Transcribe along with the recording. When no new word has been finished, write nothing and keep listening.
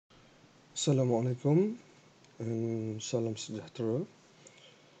Assalamualaikum and salam sejahtera.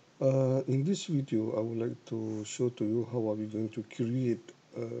 In this video, I would like to show to you how are we going to create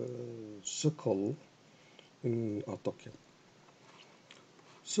a circle in AutoCAD.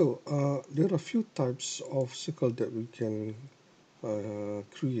 So there are a few types of circle that we can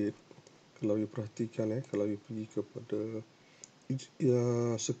create. Kalau you perhatikan, kalau you pergi kepada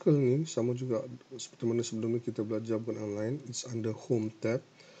circle ni sama juga seperti mana sebelum ni kita belajar bukan online. It's under Home tab.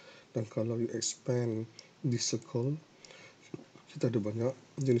 Dan kalau you expand this circle, kita ada banyak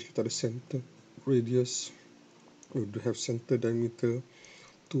jenis. Kita ada center, radius, we do have center diameter,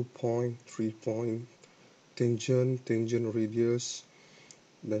 2 point, 3 point, tangent, radius,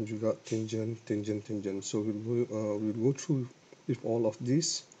 dan juga tangent. So we'll go through with all of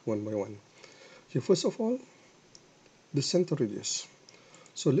these one by one. Okay, first of all, the center radius.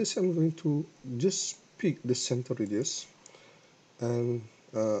 So let's say I'm going to just pick the center radius, and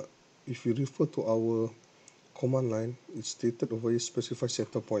if you refer to our command line, it's stated over here specify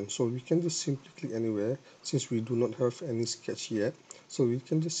center point. So we can just simply click anywhere since we do not have any sketch yet. So we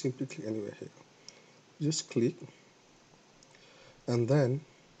can just simply click anywhere here. Just click, and then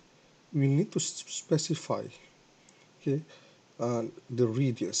we need to specify, okay, the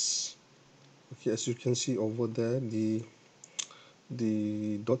radius. Okay, as you can see over there, the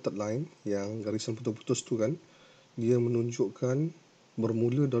dotted line yang garisan putus-putus tu kan, dia menunjukkan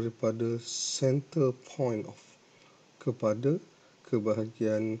bermula daripada center point of kepada ke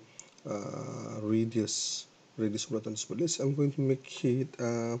bahagian radius bulatan tersebut. Let's say I'm going to make it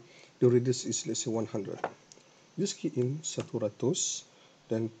the radius is, let's say, 100. Just key in 100,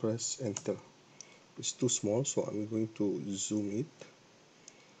 then press enter. It's too small, so I'm going to zoom it.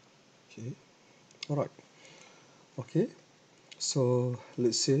 Okay, alright. Okay, so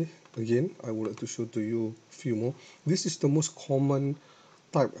let's say again I would like to show to you a few more. This is the most common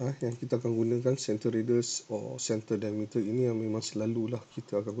type yang kita akan gunakan, center radius or center diameter. Ini yang memang selalulah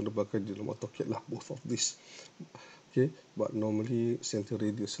kita akan guna pakai di dalam AutoCAD lah, both of this. Okay, but normally center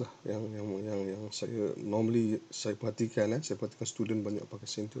radius lah yang saya perhatikan. Saya perhatikan student banyak pakai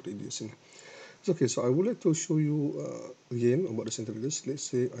center radius ni. Okay, so I would like to show you again about the center radius.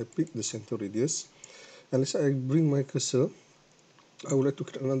 Let's say I pick the center radius, and let's say I bring my cursor. I would like to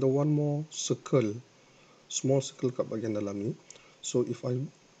create another one more circle, small circle kat bahagian dalam ni. So it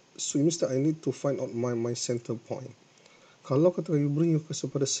means that I need to find out my center point. Kalau kata you bring your cursor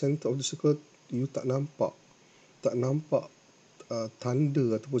pada center of the circle, you tak nampak tanda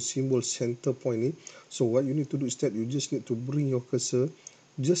ataupun simbol center point ni. So what you need to do is that you just need to bring your cursor,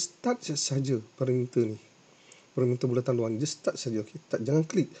 just touch saja perimeter ni, perimeter bulatan luar ni, just touch saja. Okay, jangan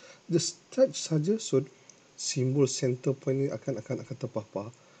klik, just touch saja, so simbol center point ni akan terpapar.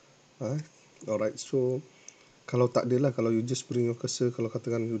 Alright, so kalau tak adalah, kalau you just bring your cursor, kalau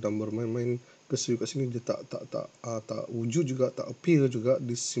katakan you dah bermain-main cursor kat sini, dia tak wujud juga, tak appear juga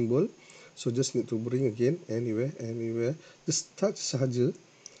this symbol. So just need to bring again anywhere, just touch sahaja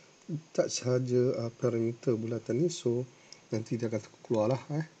perimeter bulatan ni, so nanti dia akan keluar lah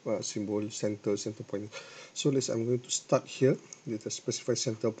simbol center point. So let's say I'm going to start here. Let's specify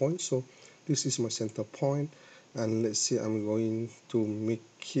center point. So this is my center point, and let's say I'm going to make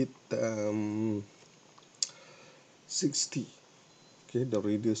it 60. Okay, the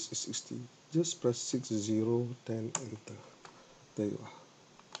radius is 60. Just press 60, then enter. There you are.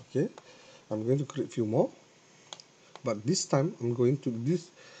 Okay, I'm going to create few more, but this time I'm going to this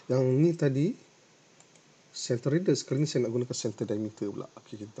yang ni tadi center radius, kali ni saya nak gunakan center diameter pula.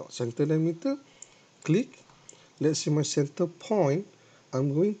 Okay, kita tengok center diameter, click. Let's see my center point.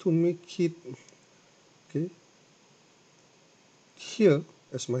 I'm going to make it, okay, here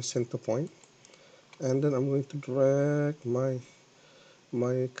as my center point. And then I'm going to drag my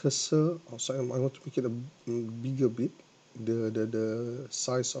cursor outside. I want to make it a bigger bit, the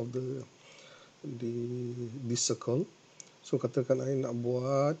size of this circle. So katakan I nak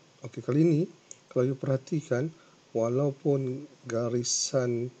buat, okay, kali ni kalau you perhatikan, walaupun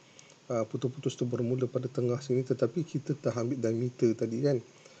garisan putus-putus tu bermula pada tengah sini, tetapi kita dah ambil diameter tadi kan.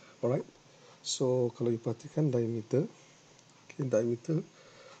 Alright, so kalau you perhatikan diameter, okay, diameter.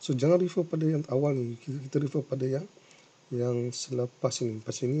 So jangan refer pada yang awal ni, kita refer pada yang selepas ini.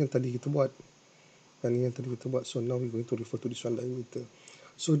 Pasal ini yang tadi kita buat, so now we're going to refer to this one, diameter.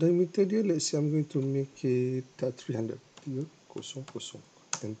 So diameter dia, let's say I'm going to make it 300,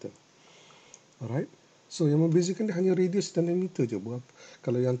 enter. Alright, so yang membezakan dia hanya radius dan diameter je.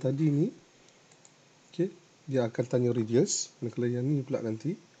 Kalau yang tadi ni, okay, dia akan tanya radius, dan kalau yang ni pula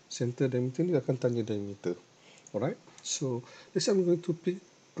nanti center diameter ni akan tanya diameter. Alright, so let's say I'm going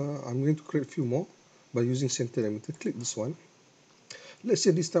to create few more by using center diameter. Click this one. Let's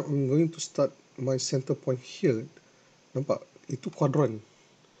say this time I'm going to start my center point here. Nampak? Itu quadrant.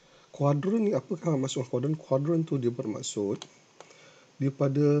 Quadrant ni apakah maksud quadrant? Quadrant tu dia bermaksud dia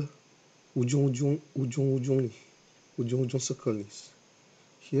pada ujung-ujung ni. Ujung-ujung circle ni.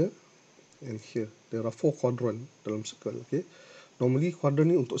 Here and here. There are 4 quadrant dalam circle. Okay. Normally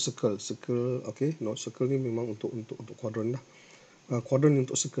quadrant ni untuk circle. Okay. No, circle ni memang untuk quadrant lah. Quadrant ni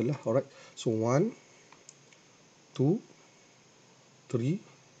untuk circle lah. Alright. So 1, 2, 3,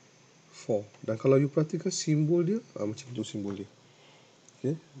 4. Dan kalau you perhatikan simbol dia, macam tu simbol dia.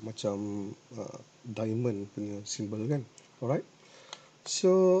 Okay. Macam diamond punya simbol kan. Alright.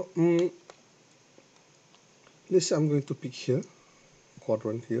 So, let's say I'm going to pick here,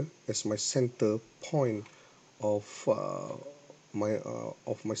 quadrant here, as my center point of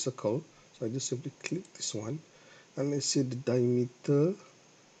my circle. So I just simply click this one, and let's say the diameter.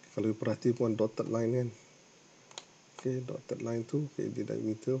 Kalau you perhatikan dotted line kan, okay, dotted line tu, okay, the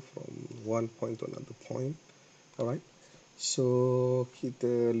diameter from one point to another point. Alright. So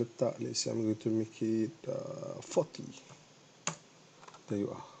kita letak, let's say I'm going to make it 40. There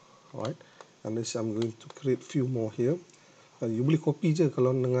you are. Alright. And let's say I'm going to create few more here. You boleh copy je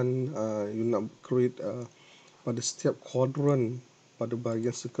kalau dengan you nak create pada setiap quadrant pada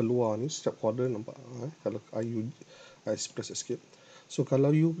bahagian circle luar ni, setiap quadrant nampak. Kalau I press escape. So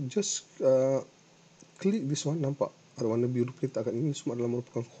kalau you just click this one, nampak ada warna biru kita akan ini semua adalah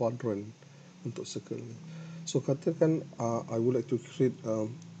merupakan quadrant untuk circle ni. So katakan I would like to create 3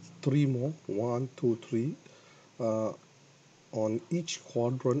 more, 1, 2, 3 on each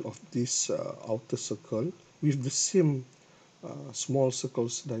quadrant of this outer circle with the same small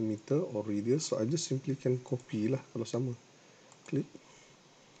circles diameter or radius. So I just simply can copy lah kalau sama. Click,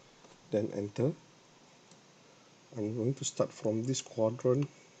 then enter. I'm going to start from this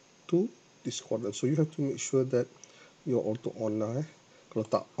quadrant to this quadrant. So you have to make sure that your auto on lah. Kalau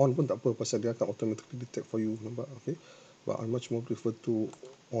tak on pun tak apa, pasal dia akan automatically detect for you, nampak? Okay. But I much more prefer to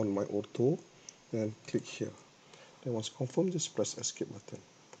on my auto and click here. Then once confirm, just press escape button.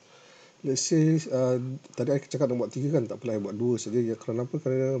 Let's say tadi I cakap nak buat 3 kan, tak apalah I buat 2 saja. Ya, kenapa?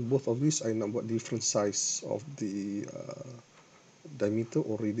 Kerana both of these I nak buat different size of the diameter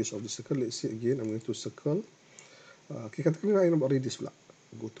or radius of the circle. Let's say again I'm going to circle. Okay, katakanlah I nak buat radius pula.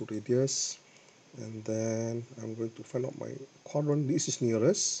 Go to radius. And then I'm going to find out my quadrant. This is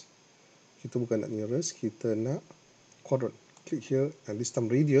nearest. Kita bukan nak nearest, kita nak quadrant. Click here, and this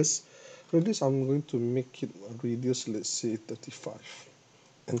time radius. Radius, I'm going to make it a radius, let's say 35.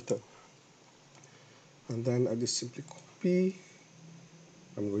 Enter. And then I just simply copy.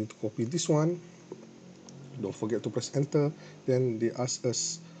 I'm going to copy this one. Don't forget to press enter. Then they ask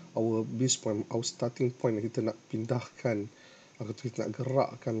us our base point, our starting point yang kita nak pindahkan, atau kita nak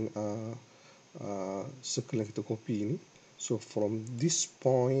gerakkan circle yang kita copy ni. So from this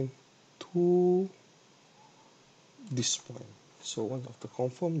point to this point. So once after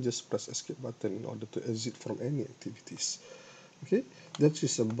confirm, just press escape button in order to exit from any activities. Okay, that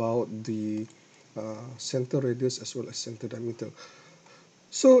is about the center radius as well as center diameter.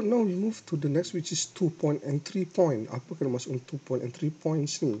 So now we move to the next, which is 2 point and 3 point. Apa kena masuk 2 point and 3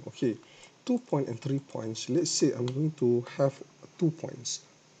 points ni? Okay, 2 point and 3 points. Let's say I'm going to have 2 points.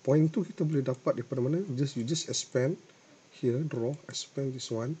 Point tu kita boleh dapat daripada mana? You just expand here, draw, expand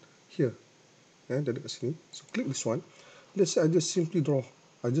this one here. Dah dekat sini. So click this one. Let's say I just simply draw.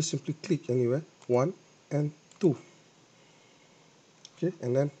 I just simply click anywhere. 1 and 2. Okay,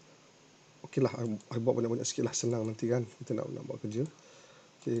 and then okay lah, I buat banyak-banyak sikit lah, senang nanti kan kita nak buat kerja.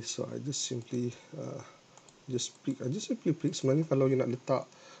 Okay, so I just simply just pick. I just simply pick. Sebenarnya kalau you nak letak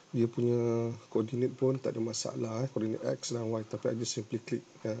dia punya coordinate pun tak ada masalah, coordinate X dan Y, tapi I just simply click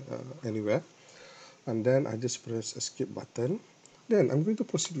anywhere, and then I just press escape button. Then I'm going to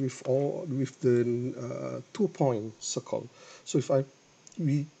proceed with the 2 point circle. So if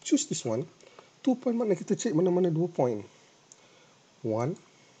we choose this one, 2 point mana kita check mana-mana 2 point. 1,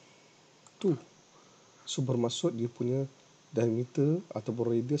 2. So bermaksud dia punya diameter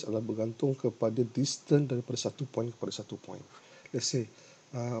ataupun radius adalah bergantung kepada distance daripada satu point kepada satu point. Let's say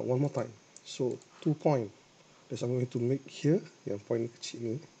one more time. So 2 point. That's I'm going to make here, yang point kecil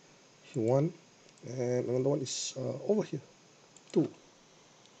ni. Here 1, and another one is over here. 2.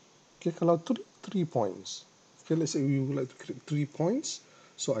 Okay, kalau 3 points. Okay, let's say we would like to create 3 points.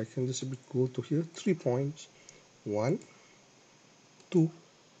 So I can just go to here, 3 points. 1, 2,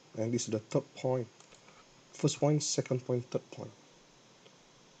 and this is the third point. First point, second point, third point.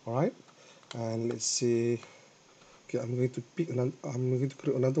 Alright, and let's say, okay, I'm going to create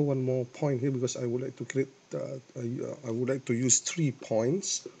another one more point here because I would like to create, I would like to use 3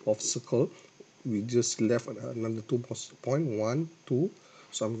 points of circle. we just left another 2 more point, 1, 2.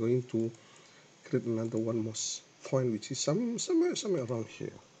 So I'm going to create another one more point, which is somewhere around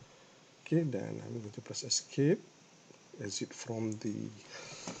here. Okay, then I'm going to press escape, exit from the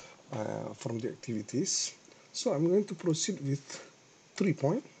activities. So I'm going to proceed with 3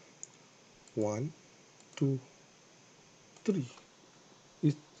 point, 1, 2, 3.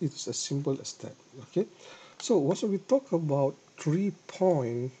 It's as simple as that. Okay, so once we talk about 3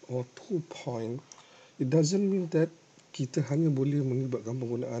 point or 2 point, it doesn't mean that kita hanya boleh melibatkan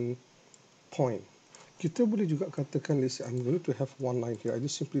penggunaan point. Kita boleh juga katakan, let's say I'm going to have one line here. I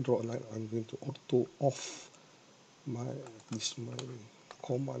just simply draw a line. I'm going to auto off my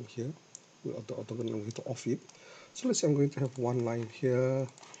command here. I'm going to off it. So let's say I'm going to have one line here,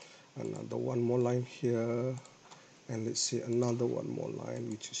 another one more line here, and let's say another one more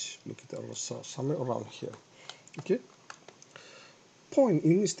line, which is located somewhere around here. Okay. Point, it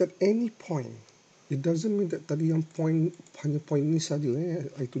means that any point. It doesn't mean that tadi yang point hanya point ni saja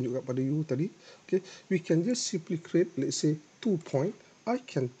I tunjuk pada you tadi. Okay, we can just simply create, let's say 2 point. I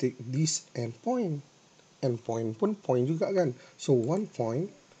can take this endpoint. Endpoint pun point juga kan. So 1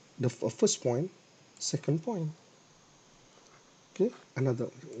 point, the first point, second point. Okay, another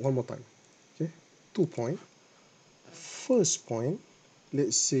one more time. Okay, 2 point, first point.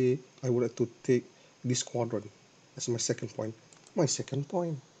 Let's say I would like to take this quadrant as my second point. My second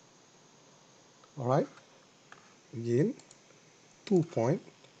point. Alright, again 2 point.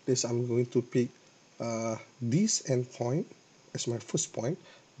 This I'm going to pick this endpoint as my first point.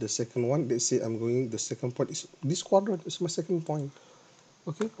 The second one, let's say the second point is this quadrant is my second point.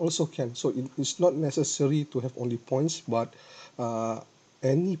 Okay, also can. So it's not necessary to have only points, but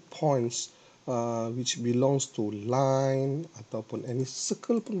any points which belongs to line ataupun any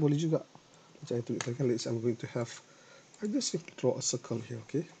circle pun boleh juga. Macam itu, let's say I'm going to have, I just simply draw a circle here.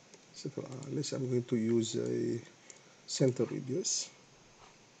 Okay, circle. Let's say I'm going to use a center radius,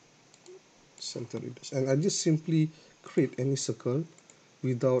 and I just simply create any circle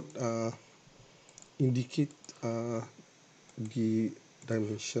without indicate the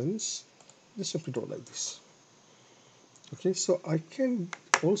dimensions. Just simply draw like this. Okay, so I can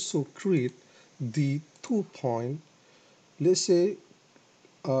also create the 2 point, let's say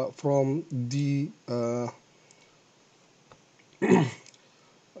from the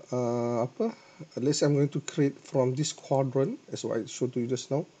let's say I'm going to create from this quadrant, as what I showed to you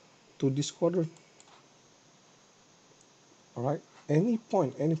just now, to this quadrant. Alright, any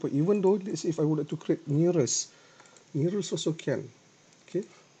point, even though let's say if I would like to create nearest also can. Okay,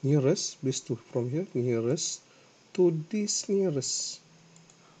 nearest, based to from here, nearest to this nearest.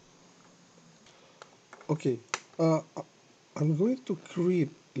 Okay, I'm going to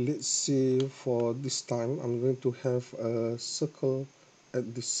create, let's say for this time, I'm going to have a circle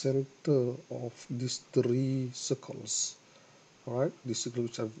at the center of these 3 circles. Alright, this circle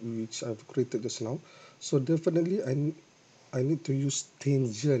which I've created just now. So definitely I need to use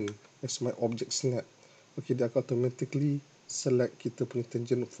tangent as my object snap. Okay, dia akan automatically select kita punya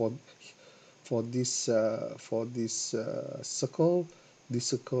tangent for this circle, these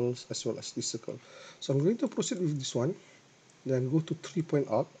circles as well as this circle. So I'm going to proceed with this one, then go to 3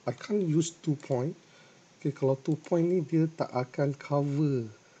 point up. I can't use 2 point. Okay, kalau 2 point ni dia tak akan cover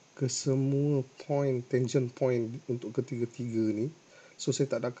ke semua point, tangent point untuk ketiga-tiga ni. So saya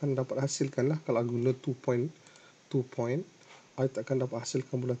tak akan dapat hasilkan lah kalau guna 2 point. I tak akan dapat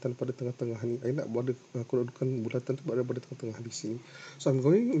hasilkan bulatan pada tengah-tengah ni. I nak buat kedudukan bulatan tu pada tengah-tengah di sini. So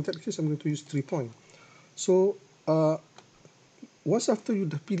in that case I'm going to use 3 point. So once after you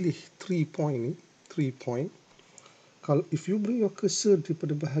dah pilih 3 point ni, 3 point, kalau if you bring your cursor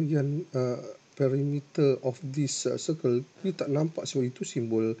daripada bahagian perimeter of this circle, you tak nampak simbol itu,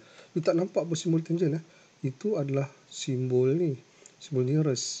 simbol you tak nampak apa simbol tangent itu adalah simbol ni, simbol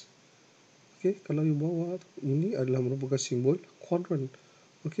nearest. Okay, kalau you bawa ini adalah merupakan simbol quadrant.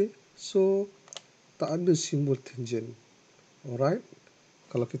 Okay, so tak ada simbol tangent. Alright,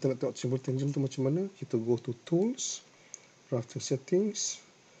 kalau kita nak tengok simbol tangent tu macam mana, kita go to tools, drafting settings,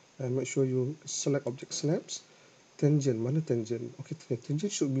 and make sure you select object snaps. Tangent, mana tangent? Okay,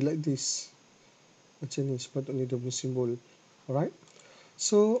 tangent should be like this. Macam ni, sepatutnya dia punya simbol. Alright,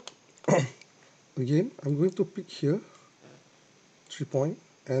 so again, I'm going to pick here 3 point,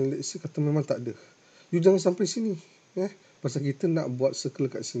 and let's say kata memang tak ada. You jangan sampai sini, pasal kita nak buat circle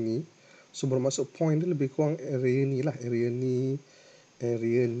kat sini. So bermaksud point dia lebih kurang area ni lah, area ni,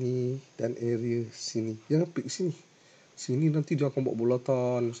 dan area sini. Jangan pick sini. Sini nanti dia akan buat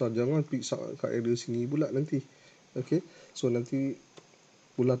bulatan. So jangan pick kat area sini pula nanti. Okay, so nanti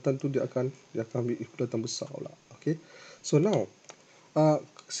bulatan tu dia akan ambil bulatan besar pula. Okay, so now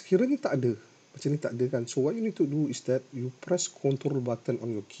sekiranya tak ada, Macam ni tak ada kan. So what you need to do is that you press control button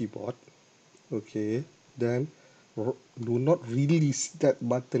on your keyboard. Okay, then do not release that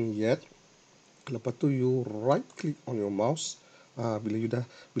button yet. Lepas tu you right click on your mouse.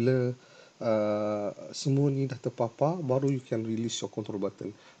 Bila semua ni dah terpapar, baru you can release your control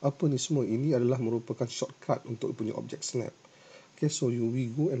button. Apa ni semua? Ini adalah merupakan shortcut untuk punya object snap. Okay, so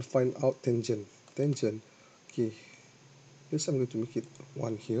we go and find out tangent. Okay, this I'm going to make it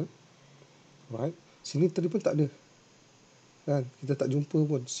one here. Right, sini tadi pun tak ada kan, kita tak jumpa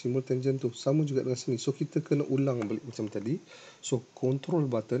pun simbol tangent tu. Sama juga dengan sini, so kita kena ulang balik macam tadi. So control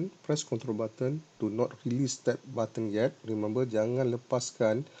button, press control button, do not release that button yet. Remember, jangan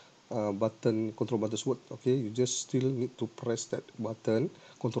lepaskan button, control button tersebut. Okay, you just still need to press that button,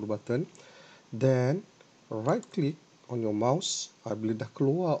 control button, then right click on your mouse. Bila dah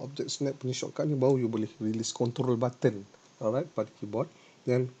keluar object snap punya shortcut ni, baru you boleh release control button, alright, pada keyboard.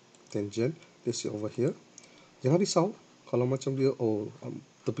 Then tangent, let's see over here. Jangan risau kalau macam dia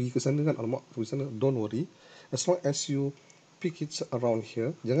terpergi ke sana kan, alamak pergi sana, don't worry. As long as you pick it around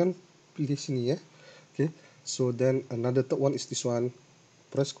here, jangan pilih sini Okay, so then another third one is this one.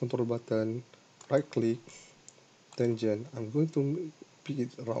 Press control button, right click, tangent. I'm going to pick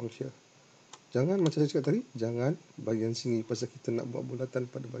it around here. Jangan macam saya cakap tadi, jangan bahagian sini, pasal kita nak buat bulatan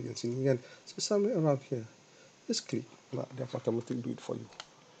pada bahagian sini kan. So somewhere around here, just click, dia akan automatic do it for you.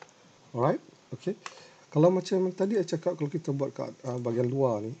 Alright, okay. Kalau macam tadi saya cakap, kalau kita buat kat bahagian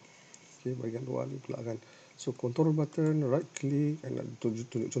luar ni, okay, bahagian luar ni pula kan. So control button, right click, and tunjuk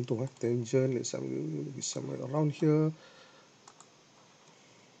contoh tangent, let's say somewhere around here.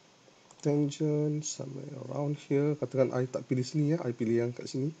 Tangent somewhere around here. Katakan I tak pilih sini I pilih yang kat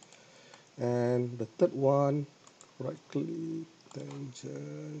sini. And the third one, right click,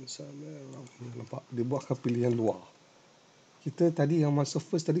 tangent somewhere around here. Nampak? Dia buatkan pilihan luar. Kita tadi yang masa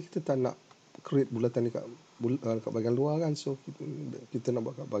first tadi, kita tak nak create bulatan ni kat bahagian luar kan. So kita nak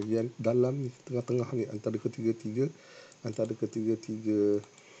buat kat bahagian dalam ni, tengah-tengah ni, antara ketiga-tiga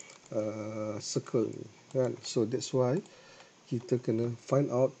circle ni kan. So that's why kita kena find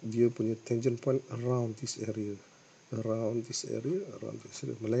out dia punya tangent point around this area.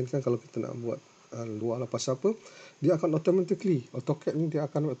 Melainkan kalau kita nak buat luar lah, pasal apa, dia akan automatically, AutoCAD ni dia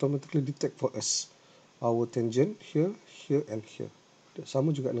akan automatically detect for us our tangent here, and here.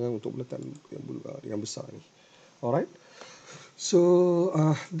 Sama juga dengan untuk bulatan yang besar ni. Alright, so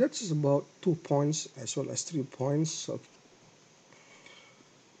that's about 2 points as well as 3 points.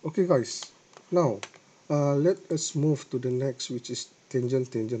 Okay guys, now let us move to the next, which is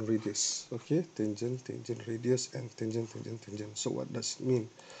tangent radius. Okay, tangent radius and tangent. So what does it mean?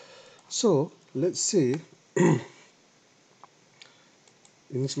 So let's say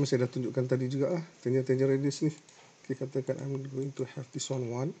ini semua saya dah tunjukkan tadi juga tangent radius ni. Okay, katakan I'm going to have this one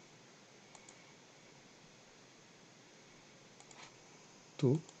 1,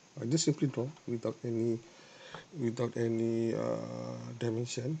 2. I just simply draw without any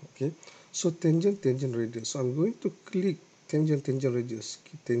dimension. Okay, so tangent radius. So I'm going to click tangent radius.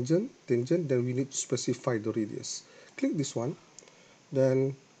 Tangent, then we need to specify the radius. Click this one,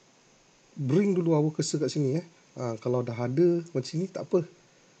 then bring dulu our cursor kat sini kalau dah ada macam ni tak apa.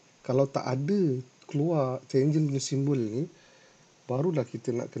 Kalau tak ada keluar tangent punya simbol ni, barulah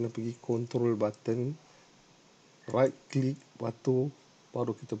kita nak kena pergi control button, right click, baru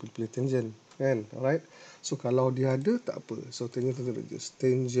kita pilih tangent kan. Alright, so kalau dia ada tak apa. So tangent radius,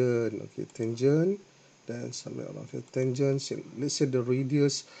 tangent. Okay, tangent, then somewhere around here, tangent. Let's say the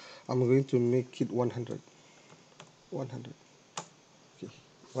radius, I'm going to make it 100. Okay,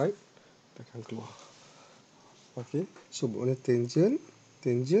 right, dia akan keluar. Okay, so boleh tangent,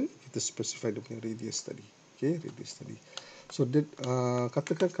 kita specify dia punya radius tadi. Okay, radius tadi. So that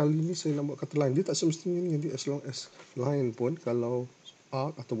katakan kali ni saya nak buat kata line, dia tak semestinya ni, jadi as long as line pun, kalau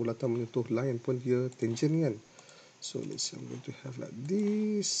arc atau bulatan menyentuh line pun dia tangent kan. So let's say I'm going to have like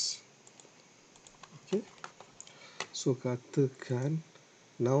this. Okay, so katakan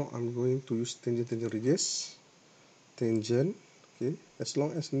now I'm going to use tangent radius, tangent. Okay, as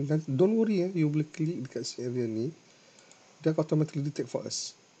long as, don't worry you boleh klik dekat area ni, dia akan automatically detect for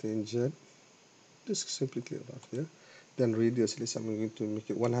us. Tangent, just simply click around here. Then radius, let's say I'm going to make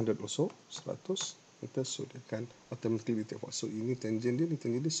it 100 also, 100 meter. So dia akan automatically detect for us. So ini tangent dia,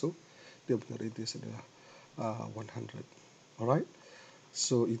 so dia punya radius adalah 100. Alright,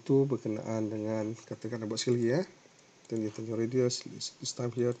 so itu berkenaan dengan, katakan nak buat sekali tangent radius. This time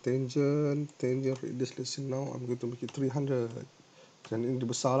here tangent radius. Let's say now I'm going to make it 300. Dan ini dia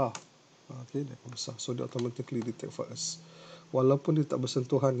besar lah. Okay, dia akan besar. So dia automatically detect for us. Walaupun dia tak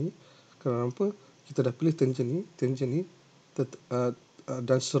bersentuhan ni, kenapa? Kita dah pilih tangent ni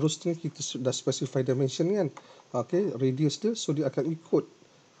dan seterusnya kita dah specify dimension kan. Okay, radius dia, so dia akan ikut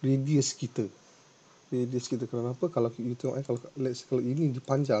radius kita. Kenapa? Kalau kita tengok kalau ini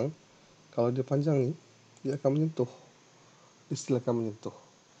dipanjang, kalau dia panjang ni, dia akan menyentuh. Dia still akan menyentuh.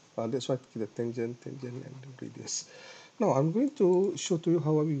 That's why kita tangent and radius. Now I'm going to show to you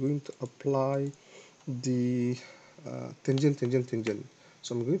how are we going to apply the tangent.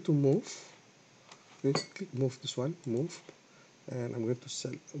 So I'm going to move. Okay, click move this one, move, and I'm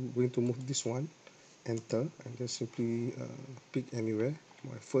going to move this one, enter, and just simply pick anywhere,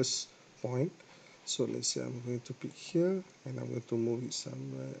 my first point. So let's say I'm going to pick here, and I'm going to move it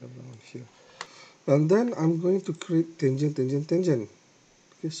somewhere around here. And then I'm going to create tangent.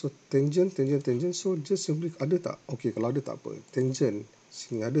 Okay, so tangent. So just simply ada tak? Okay, kalau ada tak apa. Tangent.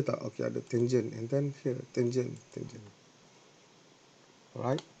 Sini ada tak? Okay, ada tangent. And then here, tangent.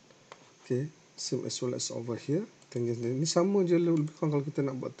 Alright. Okay, same as well as over here. Tangent ni sama je lebih kurang kalau kita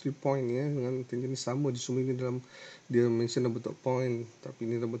nak buat 3 point ni dengan tangent ni sama je. Semua ni dalam dia mention dalam bentuk point, tapi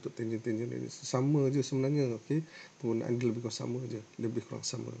ni dalam bentuk tangent ni sama je sebenarnya. Okay, penggunaan dia lebih kurang sama je,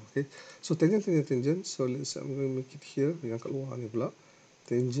 Okay, so tangent. So let's say I'm going to make it here yang kat luar ni pula.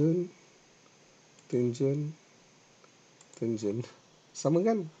 Tangent. Sama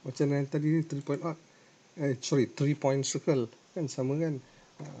kan macam yang tadi 3 point arc. 3 point circle kan, sama kan.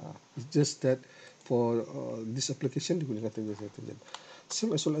 It's just that for this application digunakan tangent.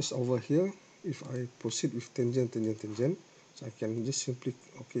 Same as well as over here. If I proceed with tangent, so I can just simply,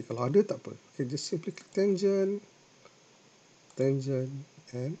 okay, kalau ada tak apa, okay, just simply click tangent,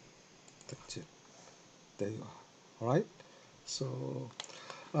 and tangent. There you are. Alright. So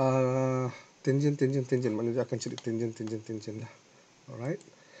tangent, maknanya dia akan cari tangent lah. Alright.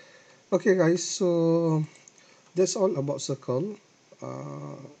 Okay guys, so that's all about circle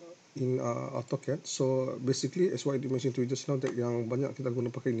in AutoCAD. So basically, as what I mentioned to you just now, that yang banyak kita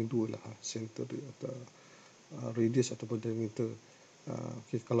guna pakai ini dua lah, center atau radius ataupun diameter.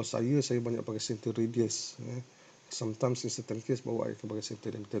 Okay, kalau saya banyak pakai center radius. Sometimes in certain case bawa I akan pakai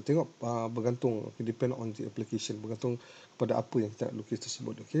center diameter. Tengok bergantung, okay, depend on the application, bergantung kepada apa yang kita nak lukis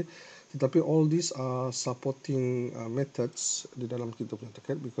tersebut. Okay, tetapi all these are supporting methods di dalam kita punya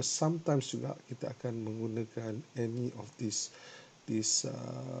AutoCAD, because sometimes juga kita akan menggunakan any of this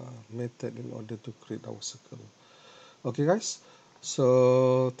method in order to create our circle. Okay guys,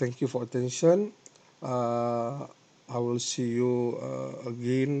 so thank you for attention. I will see you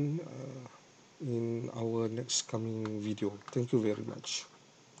again in our next coming video. Thank you very much.